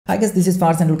Hi guys, this is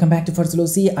Farz and welcome back to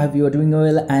Farzzology. I hope you are doing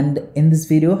well, and in this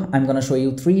video I'm gonna show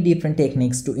you 3 different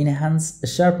techniques to enhance the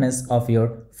sharpness of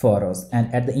your photos.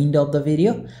 And at the end of the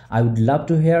video, I would love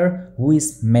to hear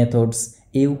which methods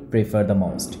you prefer the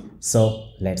most. So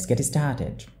let's get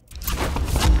started.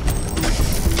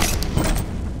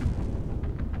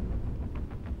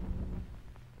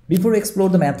 Before we explore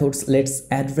the methods, let's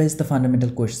address the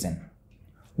fundamental question.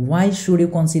 Why should you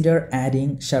consider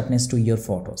adding sharpness to your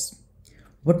photos?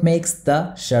 What makes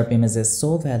the sharp images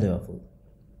so valuable?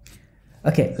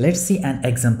 Okay, let's see an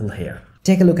example here.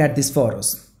 Take a look at these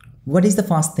photos. What is the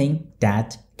first thing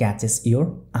that catches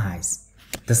your eyes?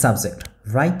 The subject,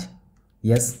 right?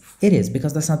 Yes, it is,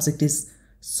 because the subject is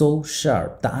so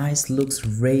sharp. The eyes looks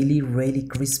really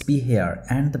crispy here,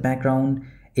 and the background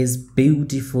is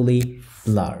beautifully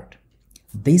blurred.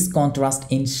 This contrast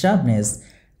in sharpness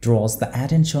draws the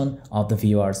attention of the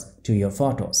viewers to your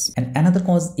photos. And another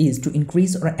cause is to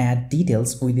increase or add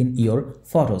details within your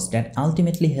photos that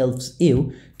ultimately helps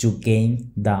you to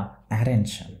gain the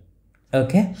attention.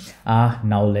 Okay,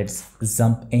 now let's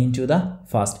jump into the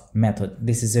first method.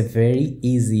 This is a very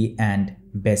easy and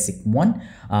basic one.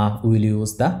 We'll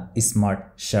use the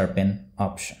Smart Sharpen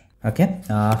option. Okay,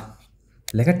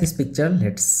 look at this picture.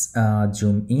 Let's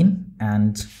zoom in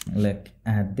and look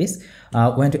at this.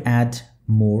 We're going to add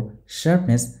more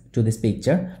sharpness to this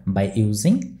picture by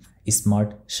using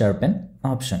Smart Sharpen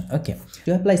option. Okay,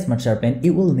 to apply Smart Sharpen,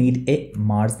 you will need a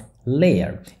masked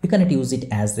layer. You cannot use it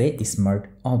as a smart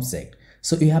object,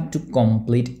 so you have to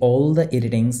complete all the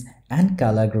editings and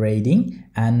color grading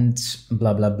and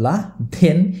blah blah blah.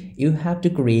 Then you have to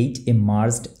create a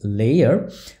masked layer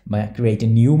by create a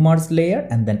new masked layer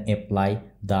and then apply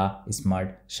the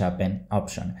Smart Sharpen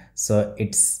option. So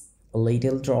it's a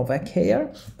little drawback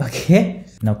here. Okay,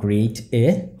 now create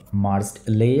a masked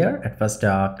layer. At first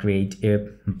create a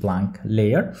blank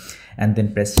layer and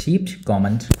then press Shift,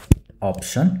 Command,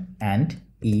 Option and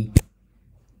E.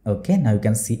 Okay, now you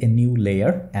can see a new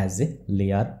layer as a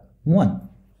layer 1.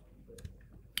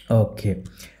 Okay,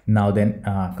 now then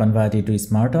convert it to a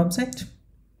smart object.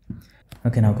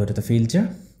 Okay, now go to the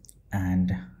filter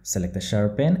and select the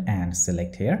sharpen and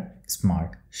select here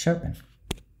Smart Sharpen.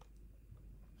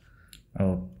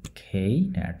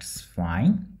 Okay, that's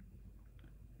fine.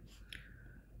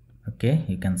 Okay,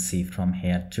 you can see from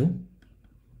here too.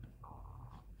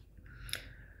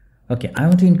 Okay, I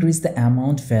want to increase the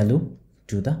amount value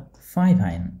to the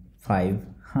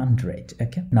 500.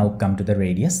 Okay, now come to the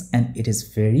radius, and it is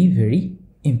very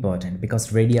important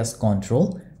because radius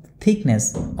control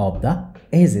thickness of the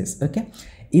edges. Okay,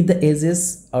 if the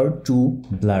edges are too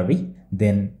blurry,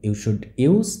 then you should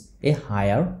use a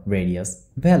higher radius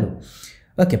value.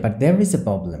 Okay, but there is a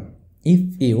problem.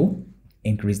 If you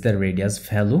increase the radius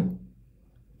value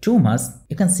too much,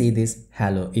 you can see this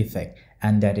halo effect,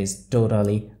 and that is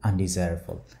totally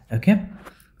undesirable. Okay,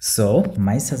 so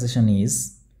my suggestion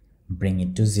is bring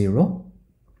it to 0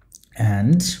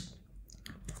 and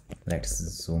let's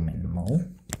zoom in more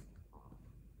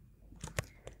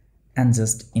and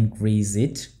just increase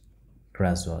it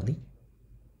gradually.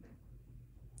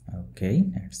 Okay,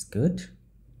 that's good.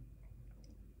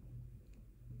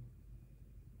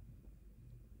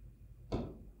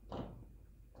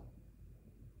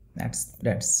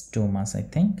 That's too much, I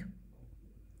think.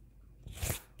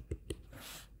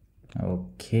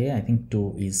 Okay, I think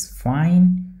 2 is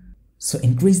fine. So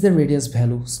increase the radius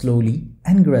value slowly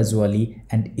and gradually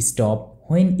and stop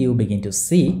when you begin to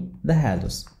see the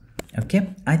halos.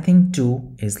 Okay, I think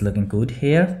 2 is looking good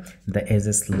here. The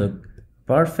edges look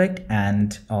perfect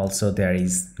and also there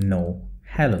is no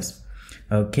halos.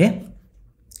 Okay,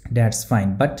 that's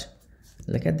fine, but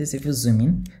look at this. If you zoom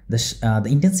in, the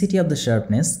intensity of the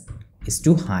sharpness is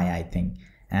too high, I think,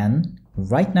 and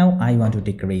right now I want to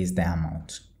decrease the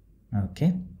amount.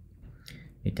 Okay,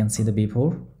 you can see the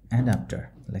before and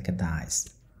after. Look at the eyes,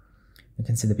 you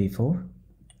can see the before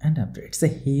and after. It's a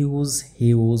huge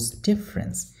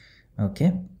difference.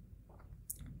 Okay,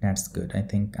 that's good. I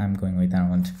think I'm going with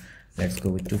around, let's go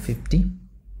with 250.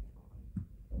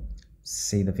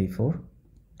 See the before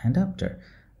and after.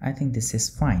 I think this is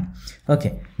fine.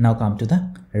 Okay, now come to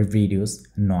the reduce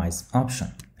noise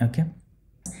option. Okay,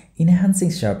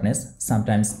 enhancing sharpness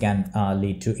sometimes can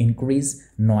lead to increased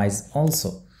noise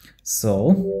also.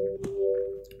 So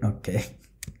okay,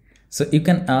 so you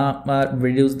can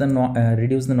reduce the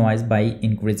noise by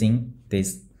increasing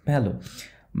this value,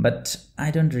 but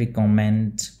I don't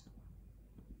recommend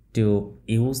to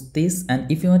use this.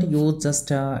 And if you want to use,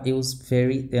 just use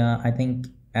very I think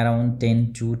around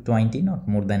 10 to 20, not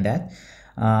more than that.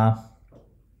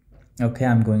 Okay,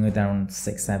 I'm going with around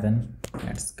 6-7.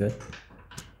 That's good.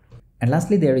 And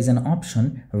lastly, there is an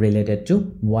option related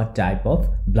to what type of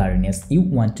blurriness you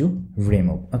want to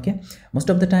remove. Okay, most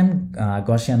of the time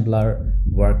Gaussian blur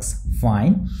works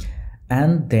fine,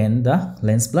 and then the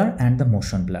lens blur and the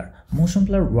motion blur. Motion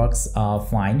blur works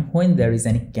fine when there is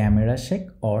any camera shake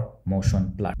or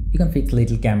motion blur. You can fix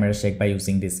little camera shake by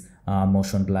using this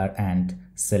motion blur and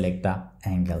select the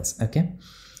angles. Okay,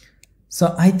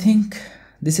 so I think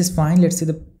this is fine. Let's see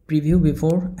the preview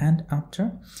before and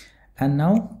after, and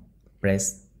now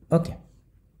press OK.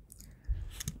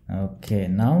 Okay,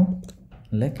 now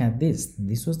look at this.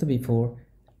 This was the before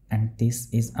and this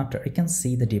is after. You can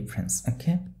see the difference.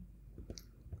 Okay,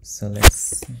 so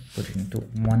let's put it into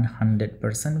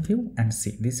 100% view and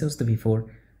see. This was the before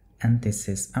and this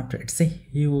is after. It's a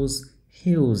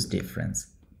huge difference.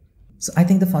 So I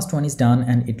think the first one is done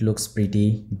and it looks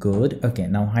pretty good. Okay,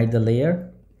 now hide the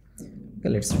layer. Okay,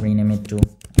 let's rename it to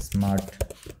Smart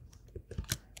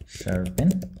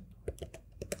Sharpen.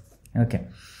 Okay,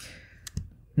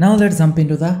 now let's jump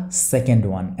into the second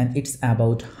one, and it's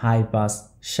about high pass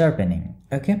sharpening.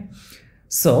 Okay,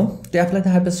 so to apply the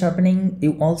high pass sharpening,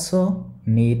 you also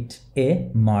need a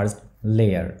merged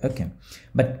layer. Okay,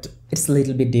 but it's a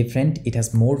little bit different. It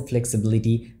has more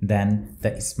flexibility than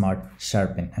the Smart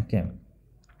Sharpen. Okay,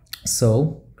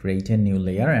 so create a new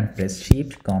layer and press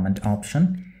Shift Command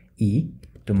Option E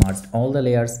to merge all the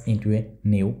layers into a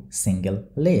new single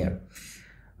layer.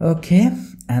 Okay,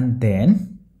 and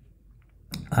then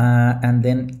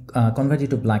convert it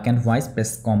to black and white.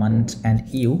 Press Command and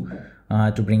U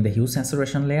to bring the hue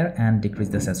saturation layer and decrease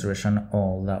the saturation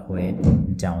all the way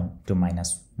down to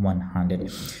 -100.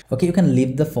 Okay, you can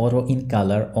leave the photo in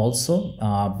color also,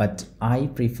 but I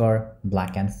prefer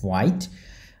black and white.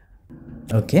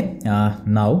 Okay,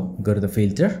 now go to the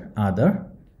filter, other,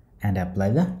 and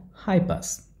apply the high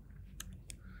pass.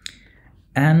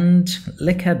 And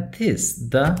look at this,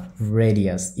 the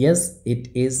radius. Yes, it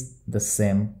is the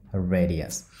same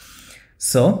radius.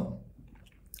 So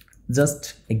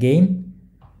just again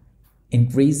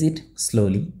increase it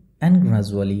slowly and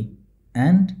gradually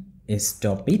and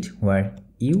stop it where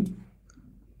you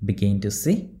begin to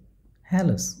see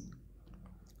halos.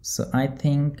 So I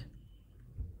think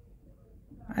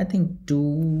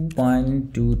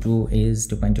 2.2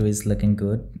 is looking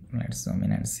good. Let's zoom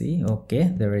in and see. Okay,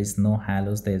 there is no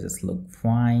halos, they just look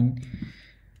fine.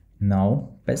 Now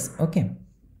press OK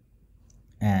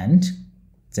and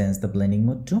change the blending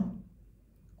mode to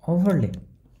overlay.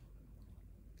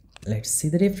 Let's see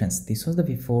the difference. This was the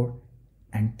before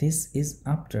and this is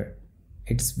after.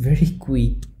 It's very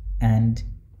quick and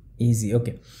easy.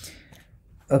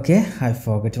 Okay, I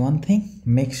forgot one thing.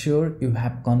 Make sure you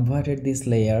have converted this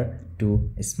layer to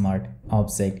a smart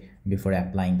object before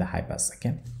applying the high pass.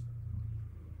 Okay,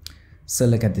 so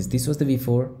look at this. This was the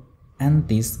before and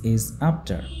this is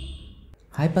after.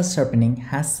 High pass sharpening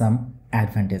has some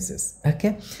advantages.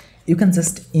 Okay, you can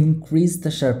just increase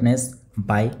the sharpness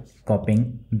by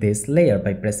copying this layer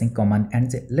by pressing Command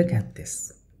and J. Look at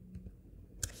this.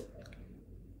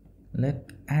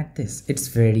 Look at this. It's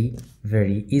very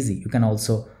easy. You can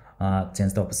also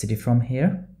change the opacity from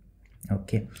here.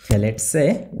 Okay, let's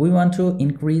say we want to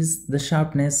increase the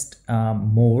sharpness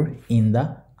more in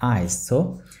the eyes.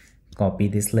 So copy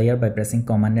this layer by pressing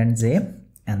Command and J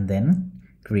and then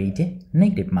create a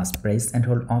negative mask. Press and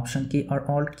hold Option key or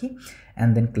Alt key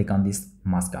and then click on this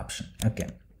mask option. Okay,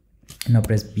 now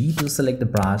press B to select the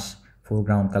brush,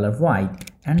 foreground color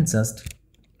white, and just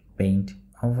paint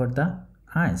over the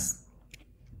eyes.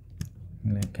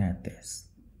 Look at this.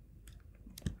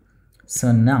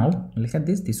 So now look at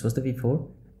this. This was the before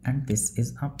and this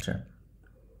is after.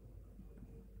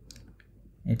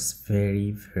 It's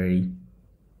very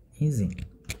easy.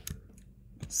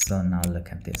 So now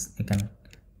look at this. You can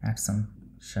add some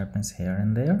sharpness here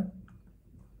and there.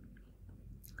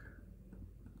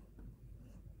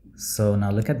 So now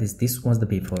look at this. This was the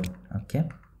before. Okay,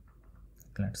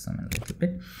 let's zoom in a little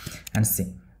bit and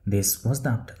see. This was the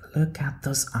after. Look at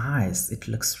those eyes. It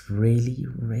looks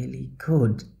really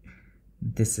good.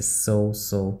 This is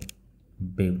so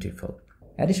beautiful.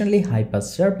 Additionally, high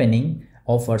pass sharpening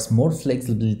offers more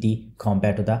flexibility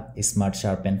compared to the Smart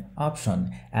Sharpen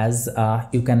option, as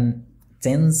you can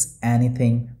change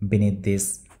anything beneath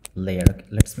this layer.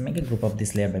 Let's make a group of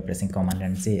this layer by pressing Command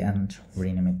and J and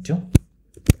rename it to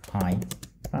High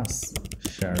Pass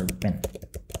Sharpen.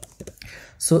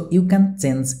 So you can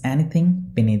change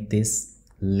anything beneath this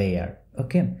layer.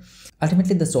 Okay,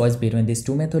 ultimately the choice between these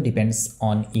two methods depends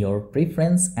on your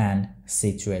preference and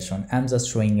situation. I'm just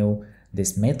showing you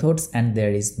these methods and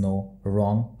there is no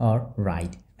wrong or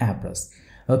right approach.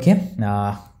 Okay,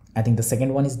 I think the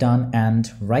second one is done and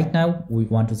right now we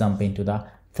want to jump into the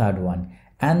third one,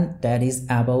 and that is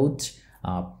about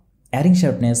adding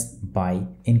sharpness by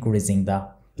increasing the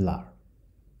blur.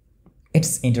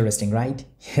 It's interesting, right?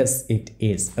 Yes, it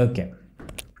is. Okay,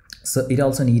 so it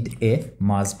also need a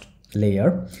masked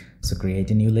layer. So create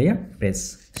a new layer,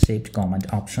 press Shift Command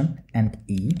Option and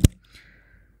E.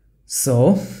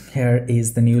 So here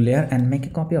is the new layer, and make a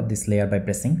copy of this layer by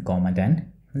pressing Command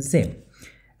and Z.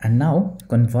 And now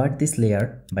convert this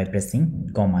layer by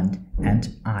pressing Command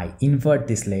and I. Invert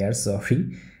this layer,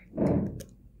 sorry.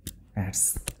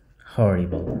 That's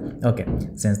horrible. Okay,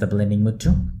 change the blending mode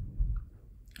to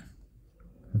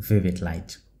vivid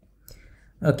light.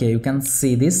 Okay, you can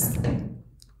see this,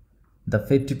 the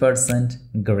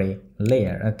 50% gray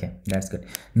layer. Okay, that's good.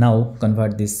 Now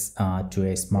convert this to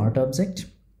a smart object.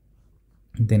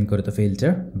 Then go to the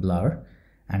filter, blur,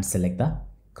 and select the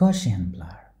Gaussian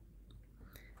blur.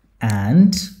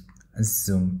 And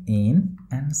zoom in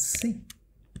and see.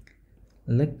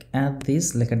 Look at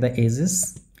this, look at the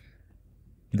edges.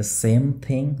 The same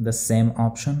thing, the same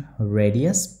option,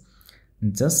 radius.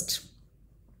 Just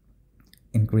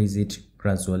increase it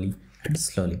gradually and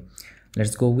slowly.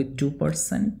 Let's go with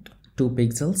 2%, 2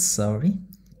 pixels, sorry,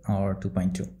 or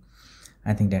 2.2.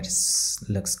 I think that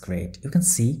looks great. You can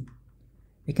see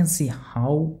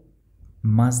how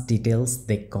much details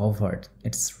they covered.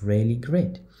 It's really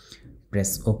great.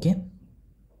 Press OK,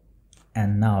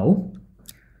 and now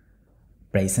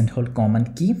press and hold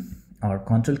Command key or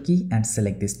Control key and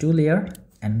select these two layers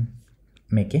and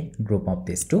make a group of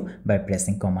these two by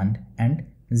pressing Command and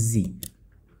Z.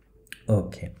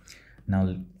 Okay,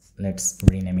 now let's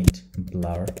rename it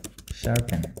Blur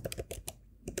Sharpen,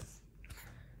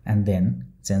 and then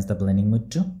change the blending mode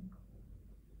to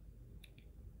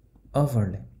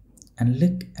overlay, and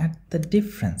look at the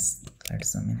difference.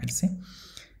 Let's zoom in and see.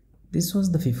 This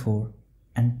was the before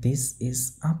and this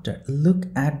is after. Look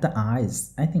at the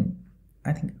eyes. I think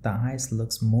the eyes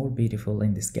looks more beautiful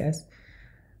in this case.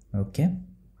 Okay,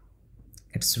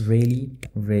 it's really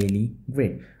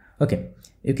great. Okay,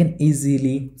 you can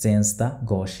easily change the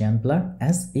Gaussian blur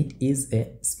as it is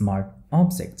a smart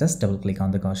object. Just double click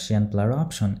on the Gaussian blur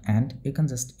option and you can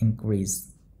just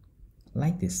increase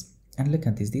like this. And look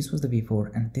at this, this was the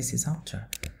before and this is after.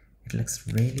 It looks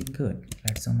really good.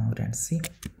 Let's zoom out and see.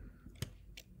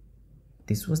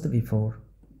 This was the before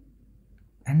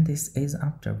and this is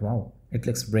after. Wow, it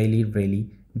looks really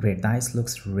great. The eyes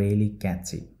looks really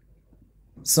catchy.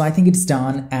 So I think it's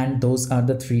done, and those are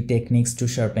the 3 techniques to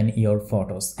sharpen your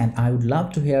photos, and I would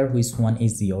love to hear which one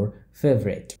is your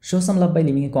favorite. Show some love by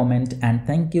leaving a comment, and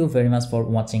thank you very much for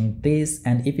watching this.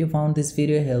 And if you found this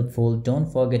video helpful, don't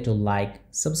forget to like,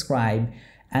 subscribe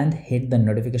and hit the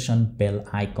notification bell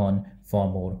icon for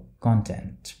more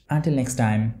content. Until next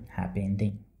time, happy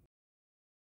ending.